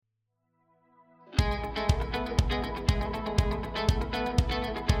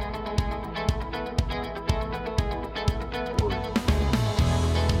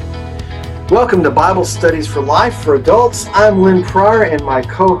Welcome to Bible Studies for Life for Adults. I'm Lynn Pryor, and my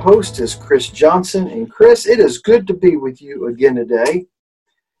co-host is Chris Johnson. And Chris, it is good to be with you again today.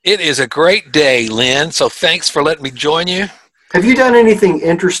 It is a great day, Lynn, so thanks for letting me join you. Have you done anything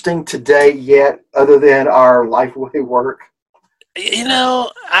interesting today yet other than our Lifeway work? You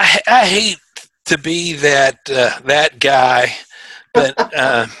know, I hate to be that guy,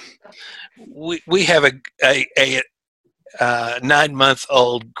 but we have a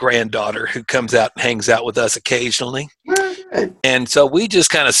 9-month-old granddaughter who comes out and hangs out with us occasionally. Good. And so we just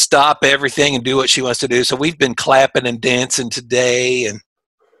kind of stop everything and do what she wants to do. So we've been clapping and dancing today, and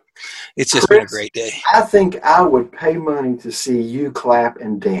it's just been a great day. I think I would pay money to see you clap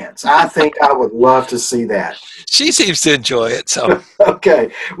and dance. I think I would love to see that. She seems to enjoy it. So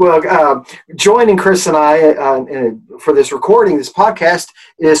Okay. Well, joining Chris and I for this recording, this podcast,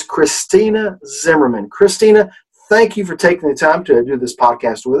 is Christina Zimmerman. Christina, thank you for taking the time to do this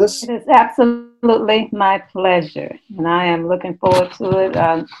podcast with us. It is absolutely my pleasure, and I am looking forward to it.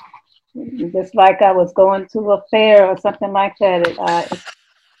 Just like I was going to a fair or something like that. It's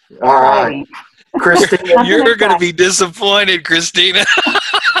all right, Christina, you're going to be disappointed, Christina.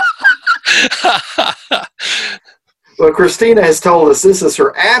 Well, Christina has told us this is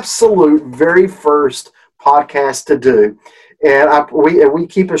her absolute very first podcast to do, and we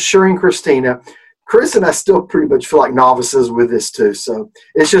keep assuring Christina. Chris and I still pretty much feel like novices with this too, so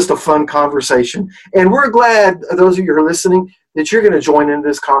it's just a fun conversation. And we're glad, those of you who are listening, that you're going to join in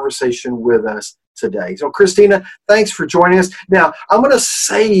this conversation with us today. So, Christina, thanks for joining us. Now, I'm going to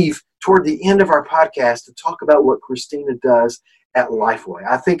save toward the end of our podcast to talk about what Christina does at Lifeway.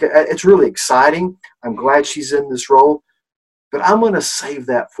 I think it's really exciting. I'm glad she's in this role, but I'm going to save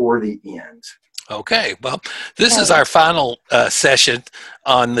that for the end. Okay, well, this is our final session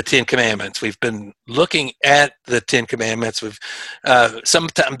on the Ten Commandments. We've been looking at the Ten Commandments.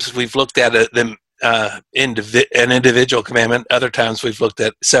 Sometimes we've looked at them an individual commandment. Other times we've looked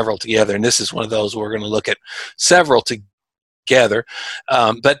at several together, and this is one of those we're going to look at several together.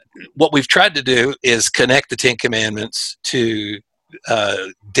 But what we've tried to do is connect the Ten Commandments to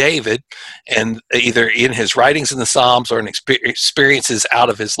David, and either in his writings in the Psalms or in experiences out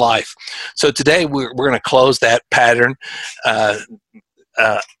of his life. So today we're going to close that pattern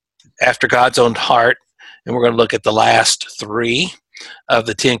after God's own heart, and we're going to look at the last three of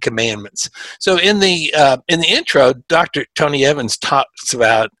the Ten Commandments. So in the intro, Dr. Tony Evans talks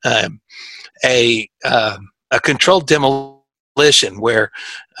about a controlled demolition where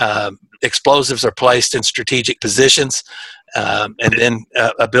explosives are placed in strategic positions, and then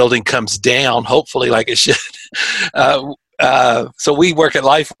a building comes down, hopefully like it should. So we work at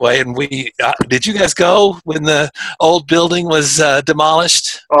Lifeway, and did you guys go when the old building was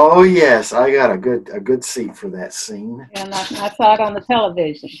demolished? Oh yes, I got a good seat for that scene. And I saw it on the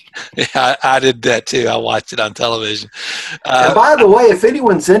television. Yeah, I did that too. I watched it on television. And by the way, if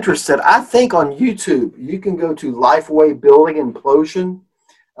anyone's interested, I think on YouTube you can go to Lifeway Building Implosion.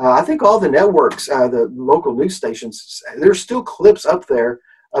 I think all the networks, the local news stations, there's still clips up there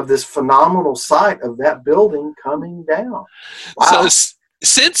of this phenomenal sight of that building coming down. Wow. So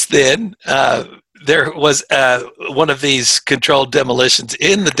since then, there was one of these controlled demolitions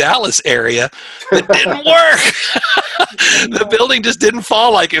in the Dallas area that didn't work. The building just didn't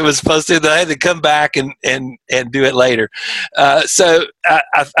fall like it was supposed to. They had to come back and do it later. So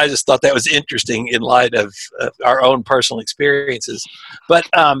I just thought that was interesting in light of our own personal experiences. But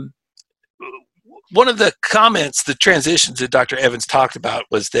one of the comments, the transitions that Dr. Evans talked about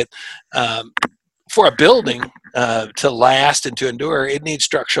was that for a building to last and to endure, it needs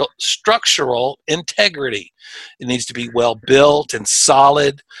structural integrity. It needs to be well built and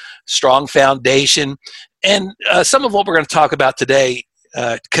solid, strong foundation. And some of what we're going to talk about today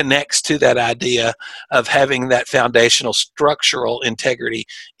connects to that idea of having that foundational structural integrity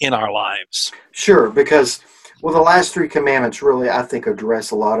in our lives. Sure, because the last three commandments really, I think,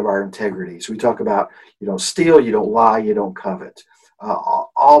 address a lot of our integrities. We talk about you don't steal, you don't lie, you don't covet.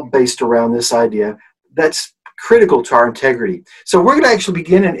 All based around this idea that's critical to our integrity. So we're going to actually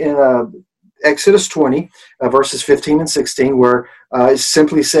begin in Exodus 20, verses 15 and 16, where it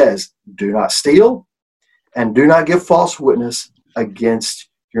simply says, do not steal and do not give false witness against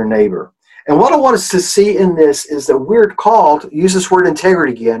your neighbor. And what I want us to see in this is that we're called, use this word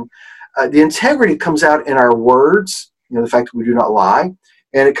integrity again, the integrity comes out in our words, the fact that we do not lie,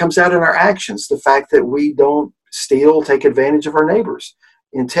 and it comes out in our actions, the fact that we don't steal, take advantage of our neighbors.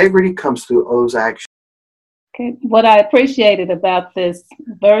 Integrity comes through those actions. Okay. What I appreciated about this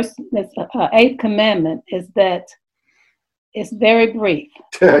verse, this eighth commandment, is that it's very brief.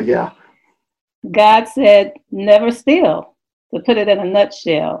 Yeah. God said, never steal, to put it in a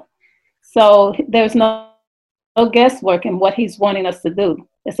nutshell. So there's no guesswork in what he's wanting us to do.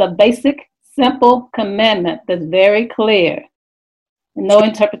 It's a basic, simple commandment that's very clear. No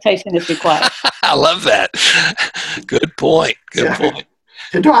interpretation is required. I love that. Good point. Good point.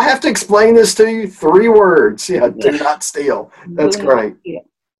 Do I have to explain this to you? 3 words. Yeah, do not steal. That's great.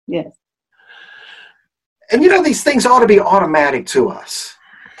 Yes. And these things ought to be automatic to us.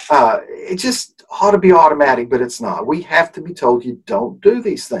 It just ought to be automatic, but it's not. We have to be told you don't do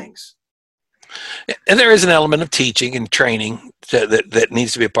these things. And there is an element of teaching and training that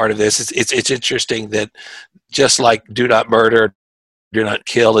needs to be a part of this. It's interesting that just like do not murder, do not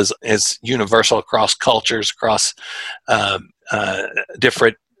kill is universal across cultures, across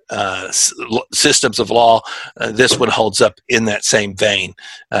different systems of law. This one holds up in that same vein.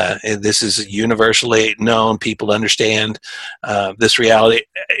 And this is universally known. People understand this reality.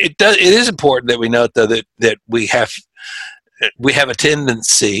 It is important that we note, though, that we have a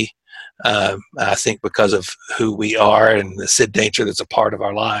tendency, I think, because of who we are and the sin nature that's a part of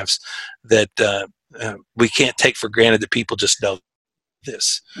our lives, that we can't take for granted that people just know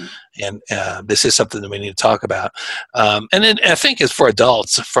this, and this is something that we need to talk about. And then I think as for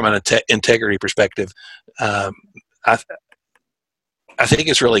adults, from an integrity perspective, I think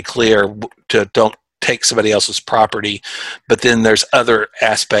it's really clear to don't take somebody else's property, but then there's other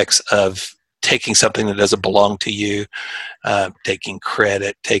aspects of taking something that doesn't belong to you, taking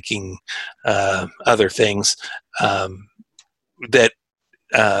credit, taking other things that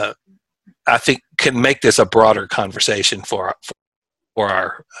I think can make this a broader conversation for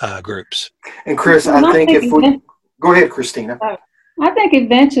our groups. And Chris, I think if we go ahead, Christina. I think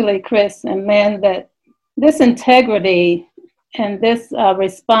eventually, Chris and Lynn, that this integrity and this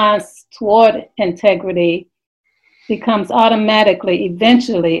response toward integrity becomes automatically,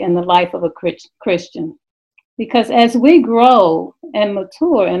 eventually, in the life of a Christian. Because as we grow and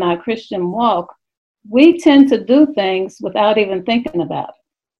mature in our Christian walk, we tend to do things without even thinking about it.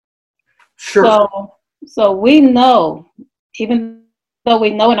 Sure. So we know, even though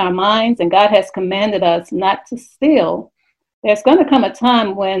we know in our minds and God has commanded us not to steal, there's going to come a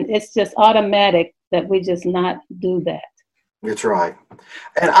time when it's just automatic that we just not do that. That's right.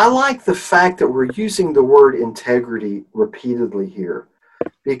 And I like the fact that we're using the word integrity repeatedly here,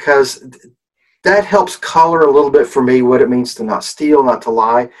 because that helps color a little bit for me what it means to not steal, not to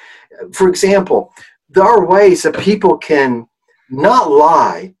lie. For example, there are ways that people can not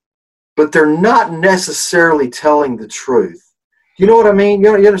lie, but they're not necessarily telling the truth. You know what I mean?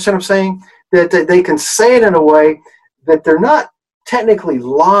 You understand what I'm saying? That they can say it in a way that they're not technically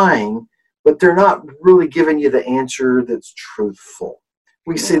lying, but they're not really giving you the answer that's truthful.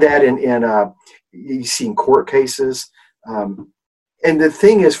 We see that you see in court cases. And the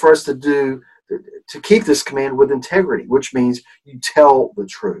thing is for us to keep this command with integrity, which means you tell the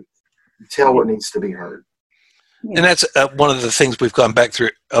truth. You tell what needs to be heard. And that's one of the things we've gone back through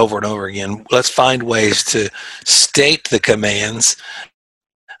over and over again. Let's find ways to state the commands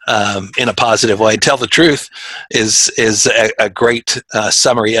in a positive way. Tell the truth is a great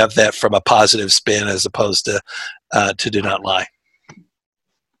summary of that, from a positive spin as opposed to do not lie.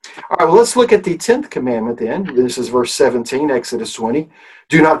 All right, well, let's look at the 10th commandment then. This is verse 17, Exodus 20.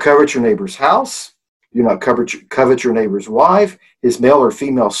 Do not covet your neighbor's house. Do not covet your neighbor's wife, his male or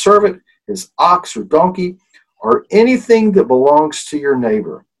female servant, his ox or donkey, or anything that belongs to your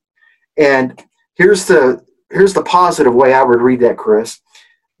neighbor. And here's the positive way I would read that, Chris.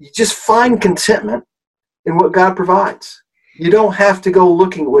 You just find contentment in what God provides. You don't have to go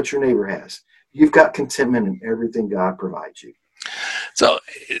looking at what your neighbor has. You've got contentment in everything God provides you. So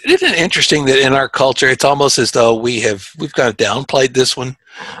isn't it interesting that in our culture, it's almost as though we've kind of downplayed this one.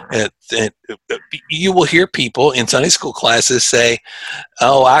 And you will hear people in Sunday school classes say,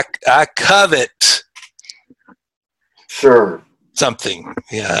 "Oh, I covet." Sure. Something,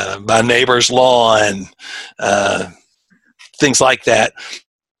 my neighbor's lawn, things like that.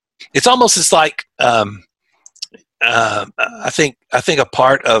 It's almost as like I think a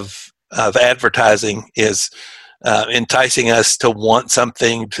part of advertising is enticing us to want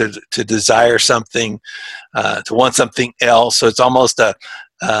something, to desire something, to want something else. So it's almost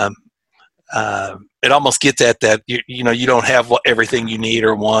it almost gets at that you don't have everything you need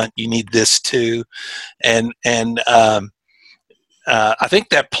or want. You need this too, and I think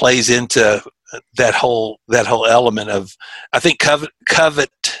that plays into that whole element of, I think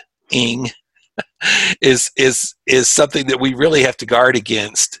coveting is something that we really have to guard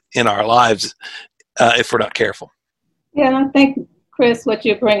against in our lives if we're not careful. Yeah, and I think, Chris, what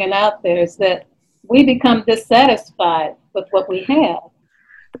you're bringing out there is that we become dissatisfied with what we have.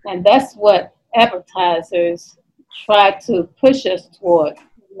 And that's what advertisers try to push us toward.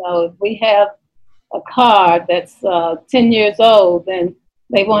 If we have a car that's 10 years old, then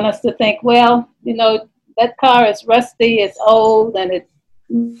they want us to think, well, that car is rusty, it's old, and it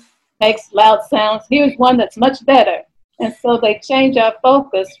makes loud sounds. Here's one that's much better. And so they change our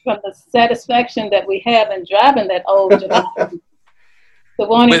focus from the satisfaction that we have in driving that old to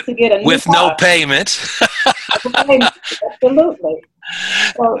wanting to get a new with car. No payment. Absolutely.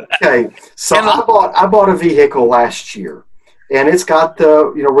 Okay, so I bought a vehicle last year, and it's got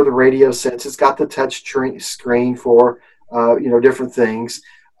the where the radio sits. It's got the touch screen for different things,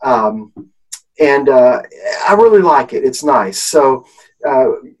 and I really like it. It's nice. So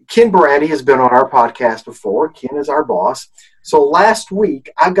Ken Brady has been on our podcast before. Ken is our boss. So last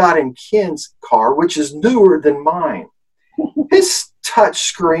week I got in Ken's car, which is newer than mine. His touch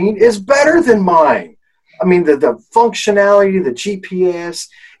screen is better than mine. I mean, the functionality, the GPS,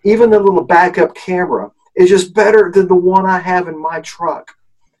 even the little backup camera is just better than the one I have in my truck.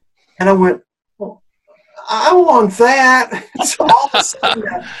 And I went, well, I want that. So all of a sudden,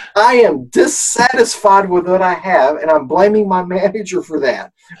 I am dissatisfied with what I have, and I'm blaming my manager for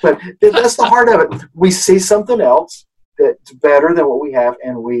that. But that's the heart of it. We see something else that's better than what we have,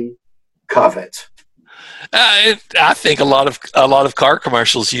 and we covet. I think a lot of car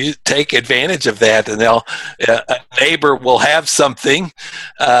commercials take advantage of that, and a neighbor will have something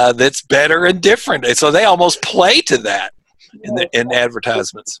that's better and different, and so they almost play to that in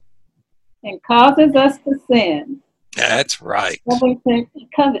advertisements. And causes us to sin. That's right. When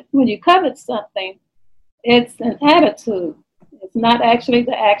you covet something, it's an attitude. It's not actually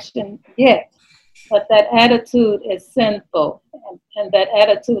the action yet, but that attitude is sinful, and that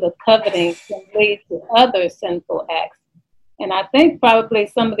attitude of coveting can lead to other sinful acts. And I think probably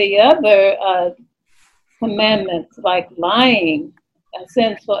some of the other commandments, like lying, are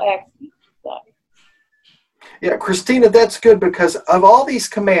sinful acts. Yeah, Christina, that's good, because of all these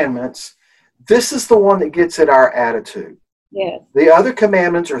commandments, this is the one that gets at our attitude. Yes. The other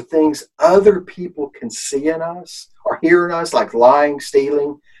commandments are things other people can see in us or hear in us, like lying,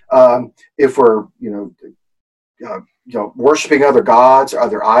 stealing. If we're, worshiping other gods or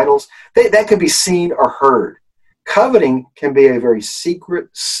other idols, that can be seen or heard. Coveting can be a very secret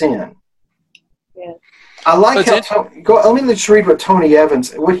sin. Yes. I like let me just read what Tony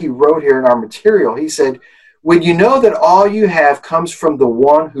Evans, what he wrote here in our material. He said, when you know that all you have comes from the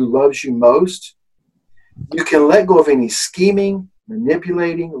one who loves you most, you can let go of any scheming,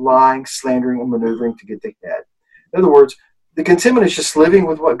 manipulating, lying, slandering, and maneuvering to get ahead. In other words, the contentment is just living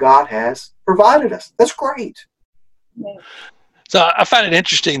with what God has provided us. That's great. Yeah. So I find it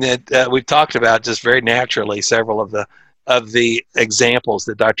interesting that we've talked about just very naturally several of the examples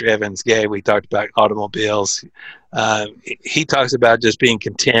that Dr. Evans gave. We talked about automobiles. He talks about just being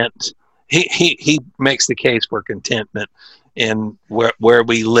content. He makes the case for contentment in where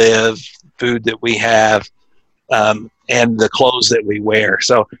we live, food that we have, and the clothes that we wear.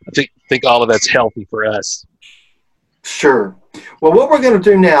 So I think all of that's healthy for us. Sure. Well, what we're going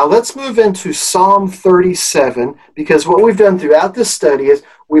to do now, let's move into Psalm 37, because what we've done throughout this study is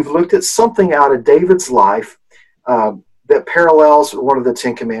we've looked at something out of David's life that parallels one of the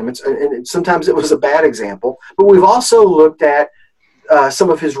Ten Commandments, and sometimes it was a bad example, but we've also looked at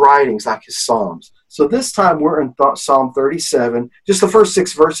some of his writings, like his Psalms. So this time we're in Psalm 37, just the first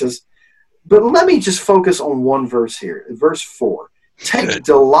 6 verses, but let me just focus on one verse here, verse 4. Take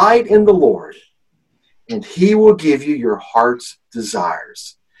delight in the Lord, and he will give you your heart's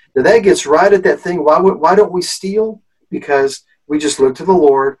desires. Now that gets right at that thing. Why don't we steal? Because we just look to the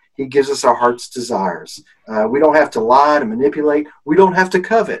Lord. He gives us our heart's desires. We don't have to lie and manipulate. We don't have to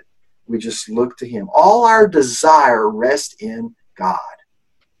covet. We just look to him. All our desire rests in God.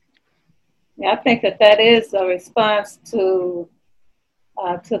 Yeah, I think that is a response to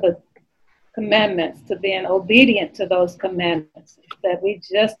the commandments, to being obedient to those commandments, that we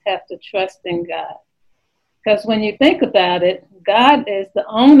just have to trust in God. Because when you think about it, God is the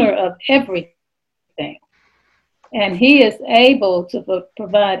owner of everything. And he is able to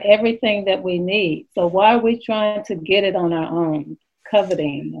provide everything that we need. So why are we trying to get it on our own,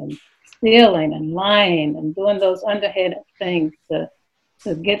 coveting and stealing and lying and doing those underhanded things to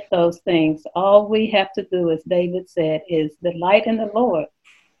get those things? All we have to do, as David said, is delight in the Lord,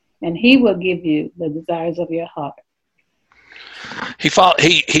 and he will give you the desires of your heart.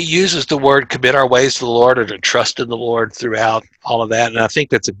 He uses the word commit our ways to the Lord, or to trust in the Lord throughout all of that. And I think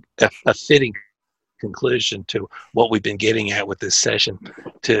that's a fitting conclusion to what we've been getting at with this session,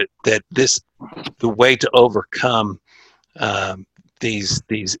 the way to overcome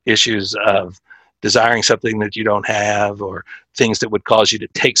these issues of desiring something that you don't have, or things that would cause you to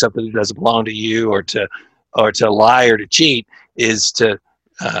take something that doesn't belong to you, or to lie or to cheat, is to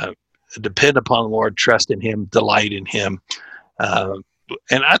depend upon the Lord, trust in Him, delight in Him.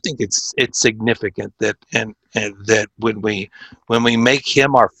 And I think it's significant that and that when we make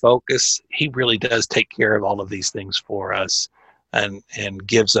Him our focus, He really does take care of all of these things for us, and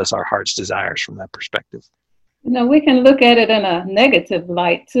gives us our heart's desires from that perspective. We can look at it in a negative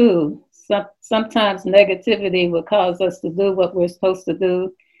light too. Sometimes negativity will cause us to do what we're supposed to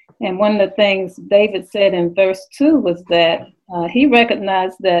do. And one of the things David said in verse 2 was that he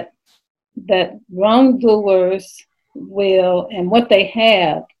recognized that wrongdoers will, and what they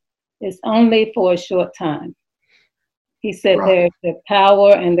have is only for a short time. He said their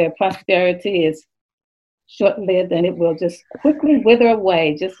power and their prosperity is short-lived, and it will just quickly wither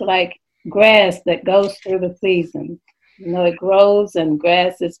away, just like grass that goes through the season. It grows, and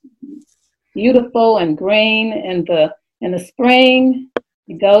grass is beautiful and green in the spring.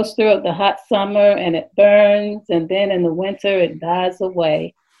 It goes through the hot summer and it burns, and then in the winter it dies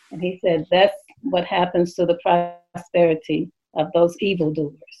away. And he said that's what happens to the prosperity of those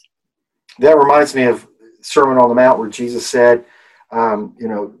evildoers. That reminds me of Sermon on the Mount, where Jesus said,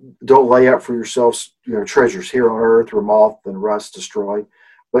 don't lay up for yourselves treasures here on earth where moth and rust destroy,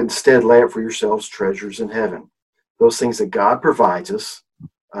 but instead lay up for yourselves treasures in heaven. Those things that God provides us,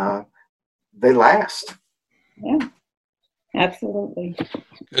 they last. Yeah, absolutely.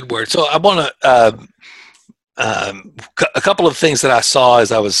 Good word. So I want to, a couple of things that I saw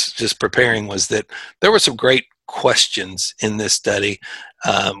as I was just preparing was that there were some great questions in this study.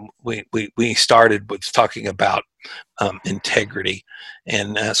 We started with talking about integrity.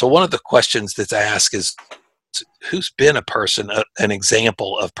 And so one of the questions that's asked is, who's been an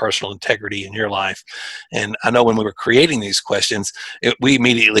example of personal integrity in your life? And I know when we were creating these questions, we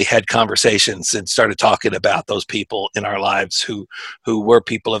immediately had conversations and started talking about those people in our lives who were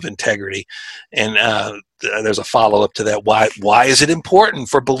people of integrity. And there's a follow-up to that. Why is it important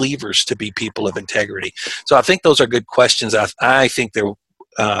for believers to be people of integrity? So I think those are good questions. I think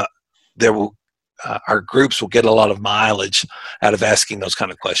our groups will get a lot of mileage out of asking those kind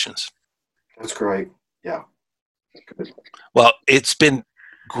of questions. That's great. Yeah. Good. Well, it's been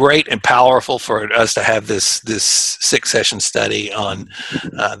great and powerful for us to have this 6-session study on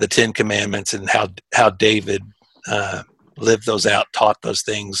the 10 Commandments and how David lived those out, taught those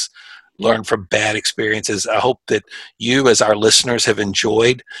things, learned from bad experiences. I hope that you, as our listeners, have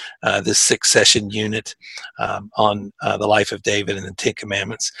enjoyed this 6-session unit on the life of David and the 10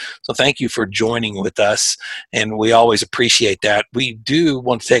 Commandments. So thank you for joining with us, and we always appreciate that. We do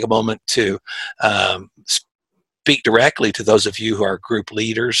want to take a moment to speak directly to those of you who are group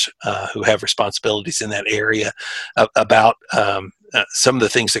leaders who have responsibilities in that area about some of the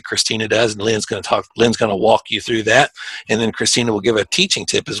things that Christina does, and Lynn's going to walk you through that, and then Christina will give a teaching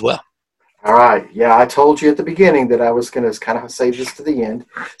tip as well. All right. Yeah, I told you at the beginning that I was going to kind of save this to the end.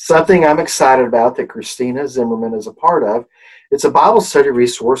 Something I'm excited about that Christina Zimmerman is a part of. It's a Bible study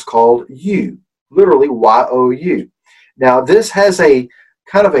resource called You, literally YOU. Now, this has a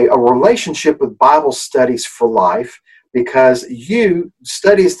kind of a relationship with Bible Studies for Life, because You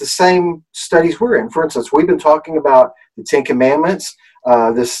studies the same studies we're in. For instance, we've been talking about the 10 Commandments,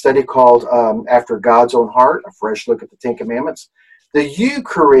 this study called After God's Own Heart, a fresh look at the 10 Commandments. The You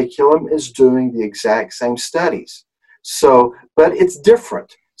curriculum is doing the exact same studies. So, but it's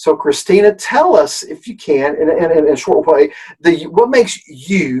different. So, Christina, tell us, if you can, in a short way, what makes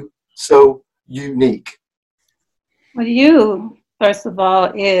You so unique? Well, You, first of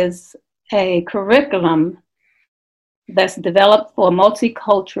all, is a curriculum that's developed for a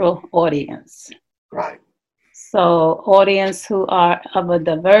multicultural audience. Right. So, audience who are of a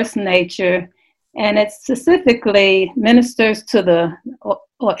diverse nature, and it specifically ministers to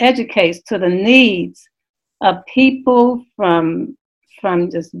or educates to the needs of people from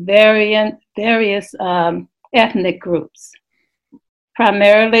just various ethnic groups,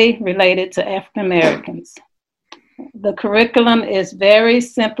 primarily related to African Americans. The curriculum is very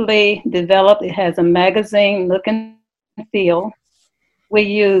simply developed. It has a magazine look and feel. We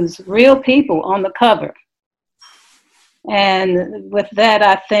use real people on the cover. And with that,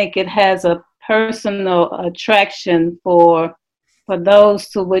 I think it has a personal attraction for those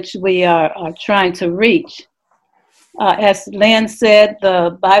to which we are trying to reach. As Lynn said,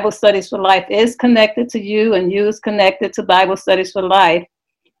 the Bible Studies for Life is connected to You, and You is connected to Bible Studies for Life.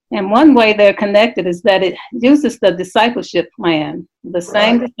 And one way they're connected is that it uses the discipleship plan, the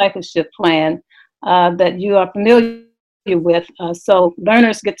same discipleship plan that you are familiar with. So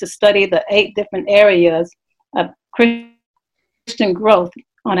learners get to study the 8 different areas of Christian growth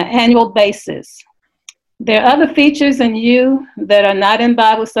on an annual basis. There are other features in You that are not in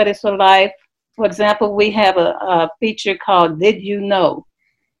Bible Studies for Life. For example, we have a feature called Did You Know?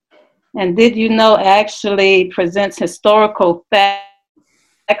 And Did You Know actually presents historical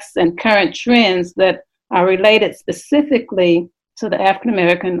facts and current trends that are related specifically to the African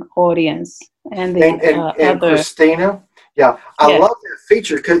American audience and the And other. Christina, yeah, I Yes. love that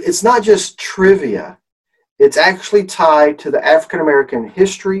feature because it's not just trivia. It's actually tied to the African American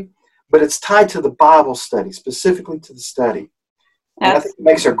history, but it's tied to the Bible study, specifically to the study. And I think it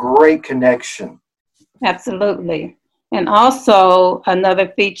makes a great connection. Absolutely. And also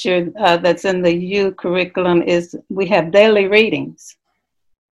another feature that's in the U curriculum is we have daily readings.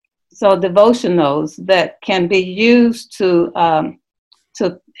 So devotionals that can be used to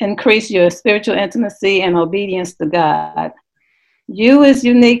increase your spiritual intimacy and obedience to God. U is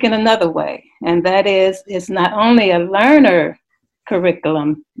unique in another way, and that is it's not only a learner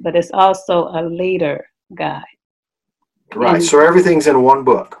curriculum, but it's also a leader guide. Right. And so everything's in one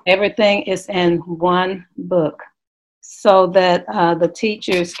book. everything is in one book so that the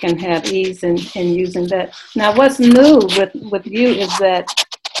teachers can have ease in using that. Now, what's new with you is that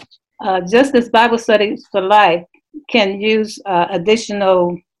just as Bible Studies for Life can use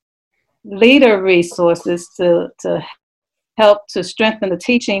additional leader resources to help to strengthen the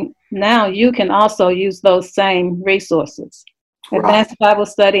teaching, now you can also use those same resources. Right. Advanced Bible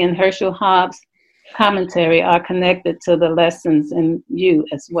Study and Herschel Hobbs commentary are connected to the lessons in U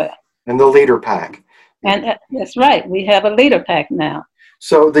as well. And the leader pack. And that's right, we have a leader pack now.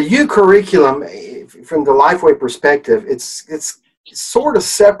 So the U curriculum, from the Lifeway perspective, it's sort of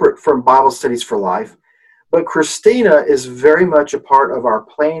separate from Bible Studies for Life, but Christina is very much a part of our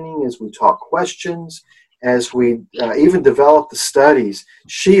planning as we talk questions, as we even develop the studies.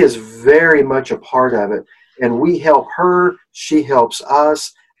 She is very much a part of it, and we help her, she helps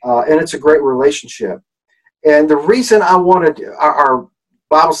us, and it's a great relationship. And the reason I wanted our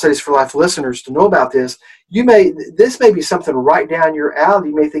Bible Studies for Life listeners to know about this, this may be something right down your alley.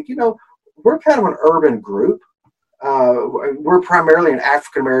 You may think, we're kind of an urban group. We're primarily an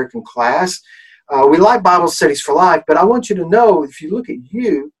African American class. We like Bible Studies for Life, but I want you to know, if you look at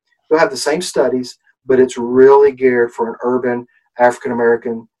you, you'll have the same studies, but it's really geared for an urban African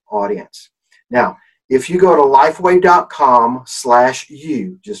American audience. Now, if you go to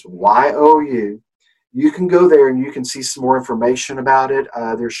lifeway.com/U, just YOU, you can go there and you can see some more information about it.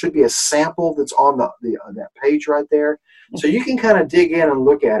 There should be a sample that's on that page right there. So you can kind of dig in and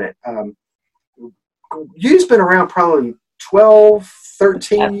look at it. You've been around probably 12,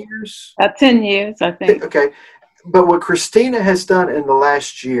 13 years? 10 years, I think. Okay. But what Christina has done in the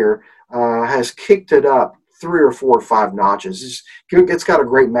last year has kicked it up 3 or 4 or 5 notches. It's got a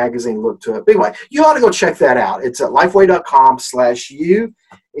great magazine look to it. But anyway, you ought to go check that out. It's at lifeway.com/U,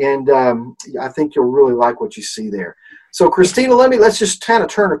 and I think you'll really like what you see there. So, Christina, let's just kind of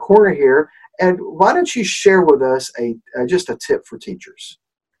turn a corner here, and why don't you share with us just a tip for teachers?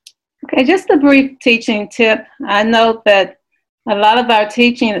 Okay, just a brief teaching tip. I know that a lot of our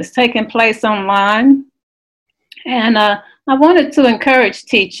teaching is taking place online, and I wanted to encourage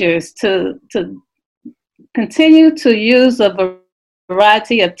teachers to continue to use a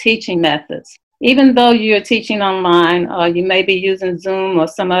variety of teaching methods. Even though you're teaching online, or you may be using Zoom or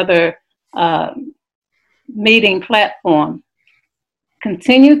some other meeting platform,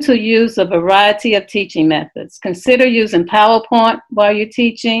 continue to use a variety of teaching methods. Consider using PowerPoint while you're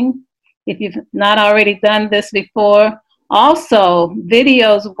teaching, if you've not already done this before. Also,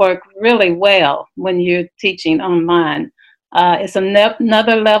 videos work really well when you're teaching online. It's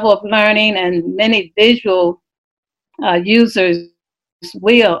another level of learning, and many visual users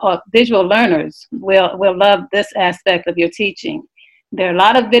visual learners will love this aspect of your teaching. There are a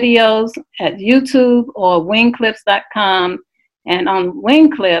lot of videos at YouTube or wingclips.com, and on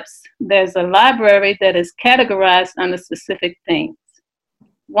Wingclips, there's a library that is categorized under specific themes.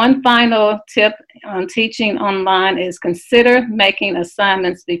 One final tip on teaching online is consider making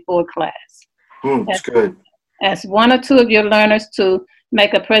assignments before class. That's good. Ask 1 or 2 of your learners to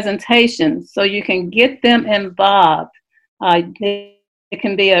make a presentation so you can get them involved. It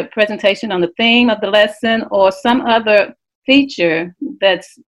can be a presentation on the theme of the lesson or some other feature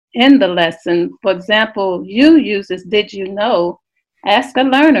that's in the lesson. For example, U uses Did You Know? Ask a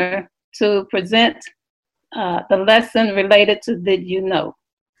learner to present the lesson related to Did You Know?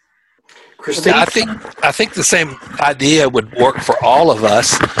 Christine? I think the same idea would work for all of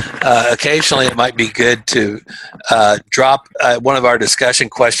us. Occasionally, it might be good to drop one of our discussion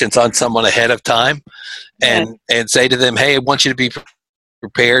questions on someone ahead of time and say to them, hey, I want you to be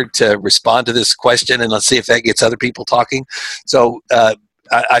prepared to respond to this question, and let's see if that gets other people talking. So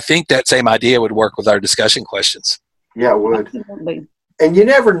I think that same idea would work with our discussion questions. Yeah, it would. Absolutely. And you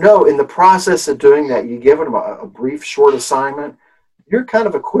never know, in the process of doing that, you give them a brief, short assignment, you're kind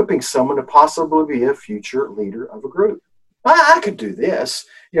of equipping someone to possibly be a future leader of a group. I could do this,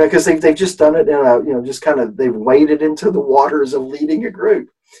 because they've just done it in just kind of, they've waded into the waters of leading a group.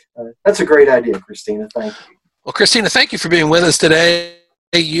 That's a great idea, Christina. Thank you. Well, Christina, thank you for being with us today.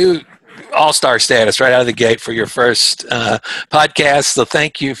 You all-star status right out of the gate for your first podcast. So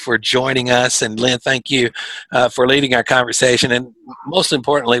thank you for joining us. And Lynn, thank you for leading our conversation. And most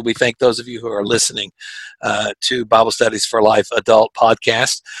importantly, we thank those of you who are listening to Bible Studies for Life Adult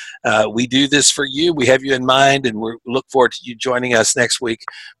Podcast. We do this for you. We have you in mind, and we look forward to you joining us next week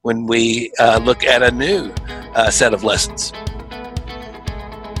when we look at a new set of lessons.